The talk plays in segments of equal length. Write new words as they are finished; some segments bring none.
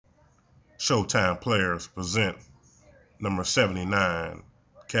Showtime players present number 79,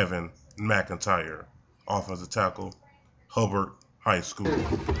 Kevin Mcintyre, offensive tackle, Hubbard High School.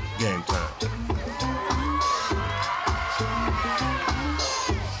 Game time.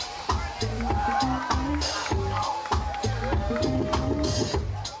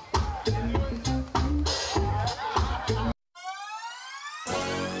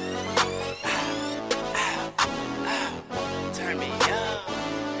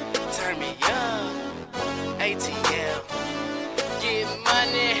 ATM, get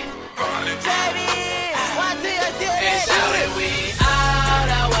money, baby. What's it? And shout it, we all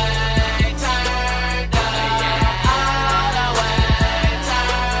the way turned up, all the way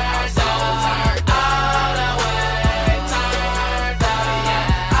turned up, all the way turned up,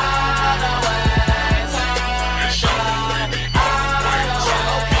 all the way turned up, all the way turned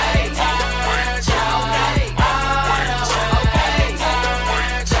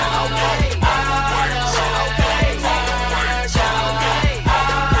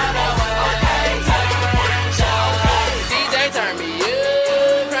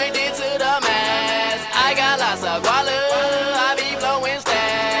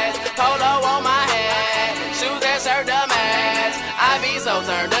so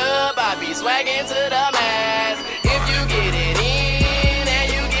turned up, I be swagging to the max. If you get it in and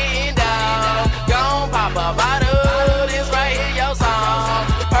you getting down, gon' pop a bottle, this right here your song.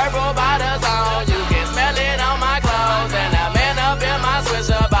 Purple bottles on, you can smell it on my clothes. And a man up in my switch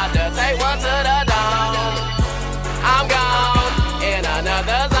about to take one to the dome. I'm gone in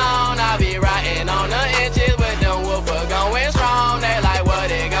another zone, I be riding on the inches with them whoopers going strong. They like what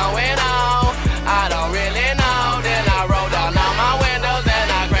it going on, I don't really know. Then I roll down on my windows and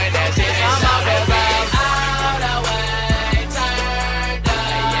I crank that shit some up as I'm all the way turned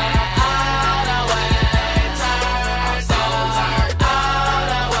up, yeah, all the way turned, so turned, all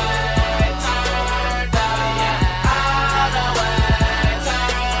the way turned up, yeah, all the way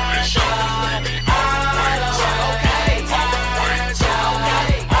turned, so all the way okay, turned, so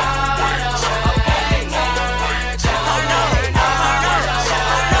okay, all the way okay,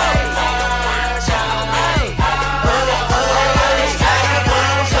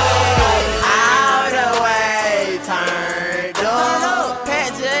 turned, so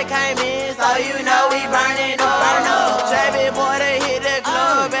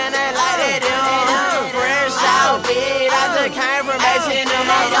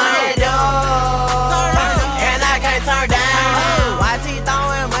and I can't turn down. Why he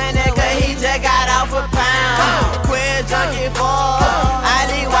throwing money? Cause he just got off a pound. Quit junkie for I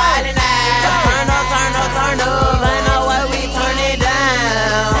be wildin' out. Turn up, turn up, turn up. Ain't no way we turn it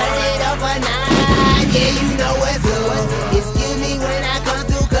down. Turn it up a nine. Yeah, you know what's up. Excuse me when I come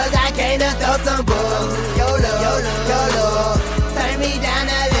through, cause I came to throw some bugs. YOLO, YOLO, YOLO. Turn me down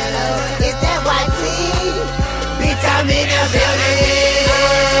a little. Is that white tea? Bitch, I'm in the building.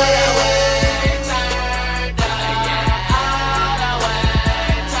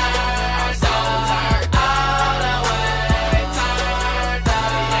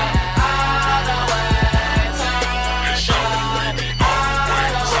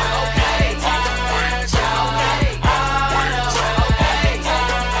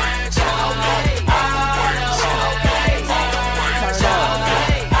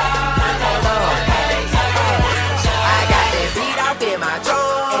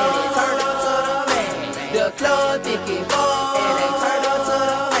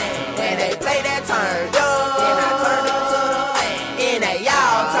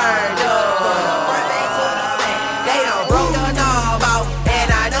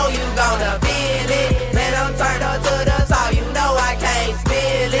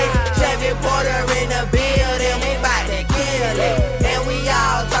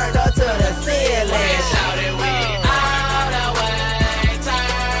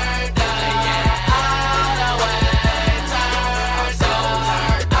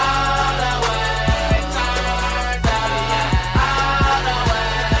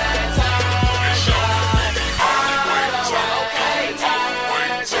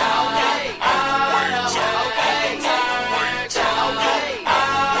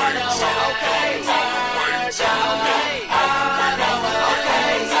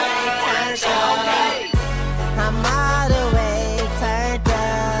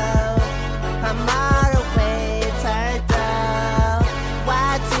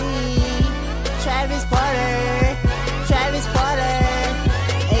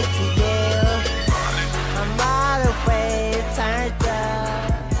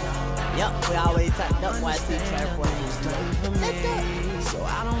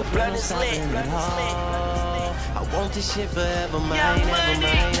 I want this shit forever mine, ever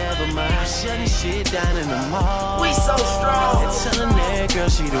mine, ever mine. down in the mall. We so strong. And telling that girl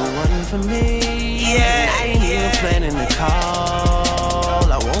she the one for me. Yeah, and I ain't even planning to call.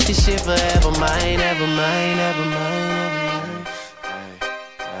 I want this shit forever mine, ever mine, ever mine, ever mine.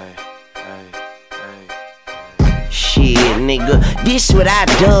 Shit, nigga, this what I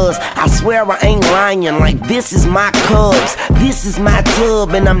does. I swear I ain't lying, like this is my Cubs. This is my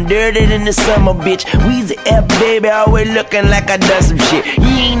tub, and I'm dirty in the summer, bitch. Weezy F, baby, always looking like I done some shit. You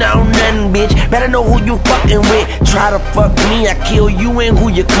ain't on nothing, bitch. Better know who you fucking with. Try to fuck me, I kill you and who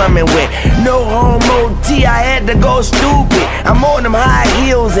you coming with. No homo T, I had to go stupid. I'm on them high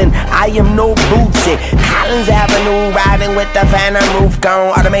heels, and I am no bootsy. Collins Avenue, riding with the phantom roof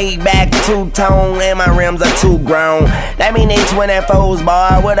gone. Automatic back two-tone, and my rims are too grown. That mean they 24s,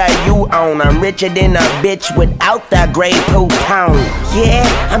 boy, what are you on? I'm richer than a bitch without that gray poop on. Yeah,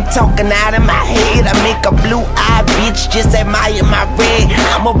 I'm talking out of my head. I make a blue-eyed bitch just admire my red.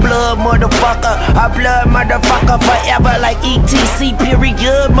 I'm a blood motherfucker, forever like ETC,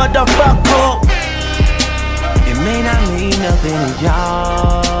 period, motherfucker. It may not mean nothing to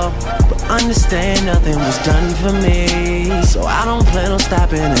y'all, but understand nothing was done for me, so I don't plan on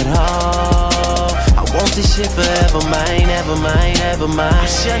stopping at all. I want this shit forever mine, ever mine, ever mine. I'm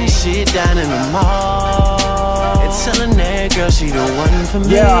shutting shit down in the mall and telling that girl she the one for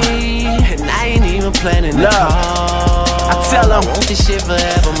me, and I ain't even planning to call. I tell them, I want this shit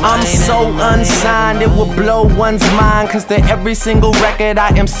forever mine, I'm so unsigned, it will blow one's mind. Cause to every single record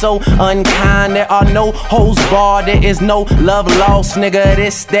I am so unkind. There are no hoes barred, there is no love lost, nigga.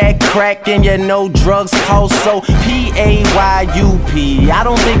 This that crack and you know drugs cost. So P-A-Y-U-P, I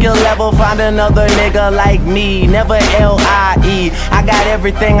don't think you'll ever find another nigga like me. Never L-I-E, I got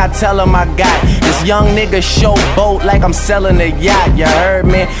everything I tell him I got. This young nigga showboat like I'm selling a yacht, you heard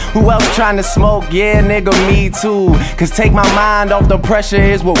me? Who else trying to smoke? Yeah, nigga, me too. Cause take my mind off the pressure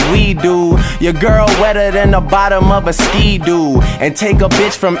is what we do. Your girl wetter than the bottom of a ski-doo, and take a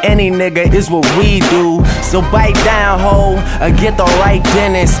bitch from any nigga is what we do. So bite down, ho, or get the right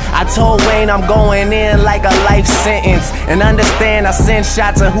dentist. I told Wayne I'm going in like a life sentence, and understand I send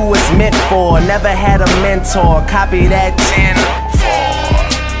shots of who it's meant for. Never had a mentor, copy that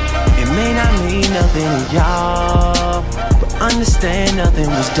 10-4. It may not mean nothing to y'all, but understand nothing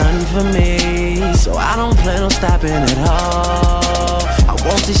was done for me, so I don't plan on stopping at all. I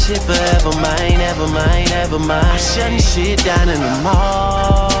want this shit forever mine, ever mine, ever mine. I'm shutting shit down in the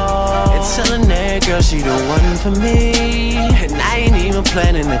mall and telling that girl she the one for me, and I ain't even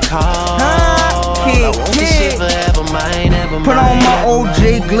planning to call. I want this shit forever mine, ever mine. Put on my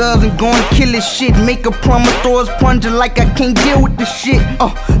OJ gloves and go and kill this shit. Make a plumber throw his plunger like I can't deal with this shit.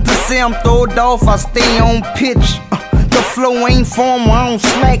 To say I'm throwed off, I stay on pitch. The flow ain't formal, I don't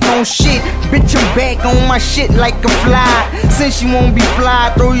slack on shit. Bitch, I'm back on my shit like a fly. Since you won't be fly,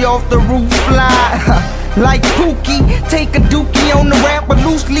 throw you off the roof, fly. Like Pookie, take a dookie on the rapper,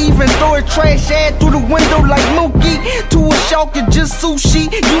 loose leave and throw a trash ad through the window like Mookie. To a shark, you just sushi.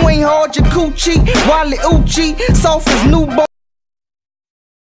 You ain't hard, your coochie. Wally Uchi, soft as newborn.